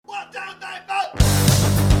Hey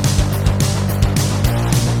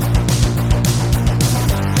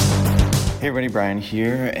everybody, Brian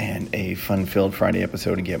here, and a fun-filled Friday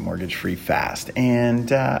episode to get mortgage-free fast.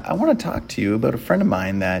 And I want to talk to you about a friend of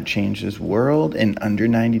mine that changed his world in under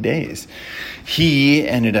 90 days. He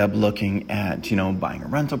ended up looking at, buying a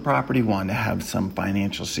rental property, wanted to have some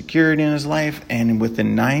financial security in his life, and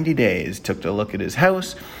within 90 days took a look at his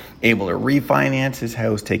house, able to refinance his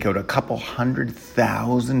house, take out a couple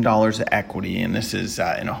 $100,000 of equity, and this is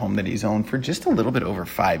in a home that he's owned for just a little bit over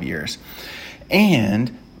 5 years,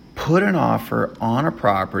 and put an offer on a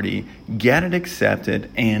property, get it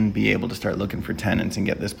accepted, and be able to start looking for tenants and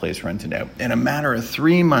get this place rented out. In a matter of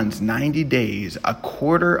 3 months, 90 days, a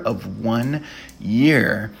quarter of 1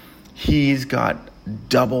 year, he's got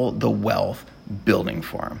double the wealth building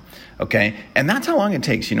for him. Okay. And that's how long it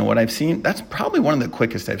takes. You know what I've seen? That's probably one of the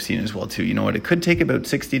quickest I've seen as well too. You know what? It could take about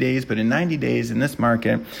 60 days, but in 90 days in this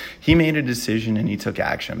market, he made a decision and he took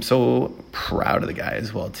action. I'm so proud of the guy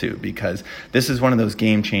as well too, because this is one of those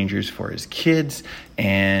game changers for his kids,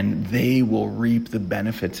 and they will reap the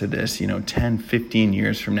benefits of this, 10, 15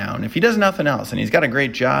 years from now. And if he does nothing else and he's got a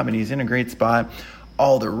great job and he's in a great spot,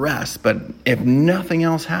 all the rest, but if nothing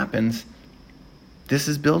else happens, this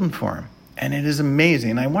is building for him. And it is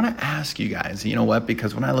amazing. And I want to ask you guys,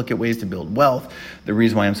 because when I look at ways to build wealth, the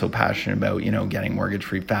reason why I'm so passionate about, getting mortgage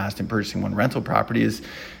free fast and purchasing one rental property is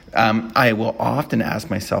I will often ask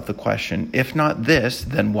myself the question, if not this,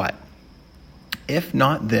 then what? If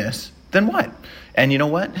not this, then what? And you know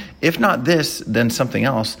what? If not this, then something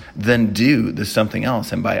else, then do the something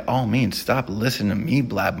else. And by all means, stop listening to me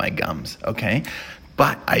blab my gums, okay?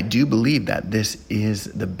 But I do believe that this is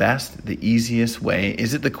the best, the easiest way.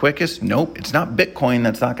 Is it the quickest? Nope. It's not Bitcoin.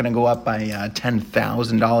 That's not going to go up by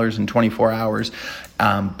 $10,000 in 24 hours.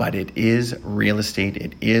 But it is real estate.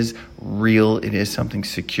 It is real. It is something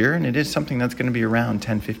secure. And it is something that's going to be around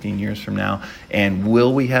 10, 15 years from now. And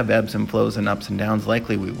will we have ebbs and flows and ups and downs?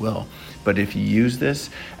 Likely we will. But if you use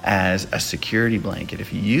this as a security blanket,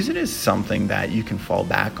 if you use it as something that you can fall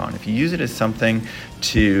back on, if you use it as something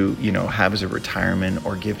to, have as a retirement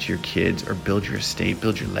or give to your kids or build your estate,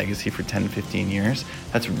 build your legacy for 10 to 15 years,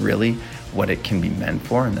 that's really what it can be meant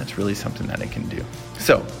for. And that's really something that it can do.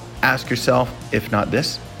 So ask yourself, if not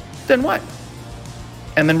this, then what?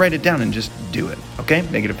 And then write it down and just do it. Okay?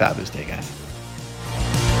 Make it a fabulous day, guys.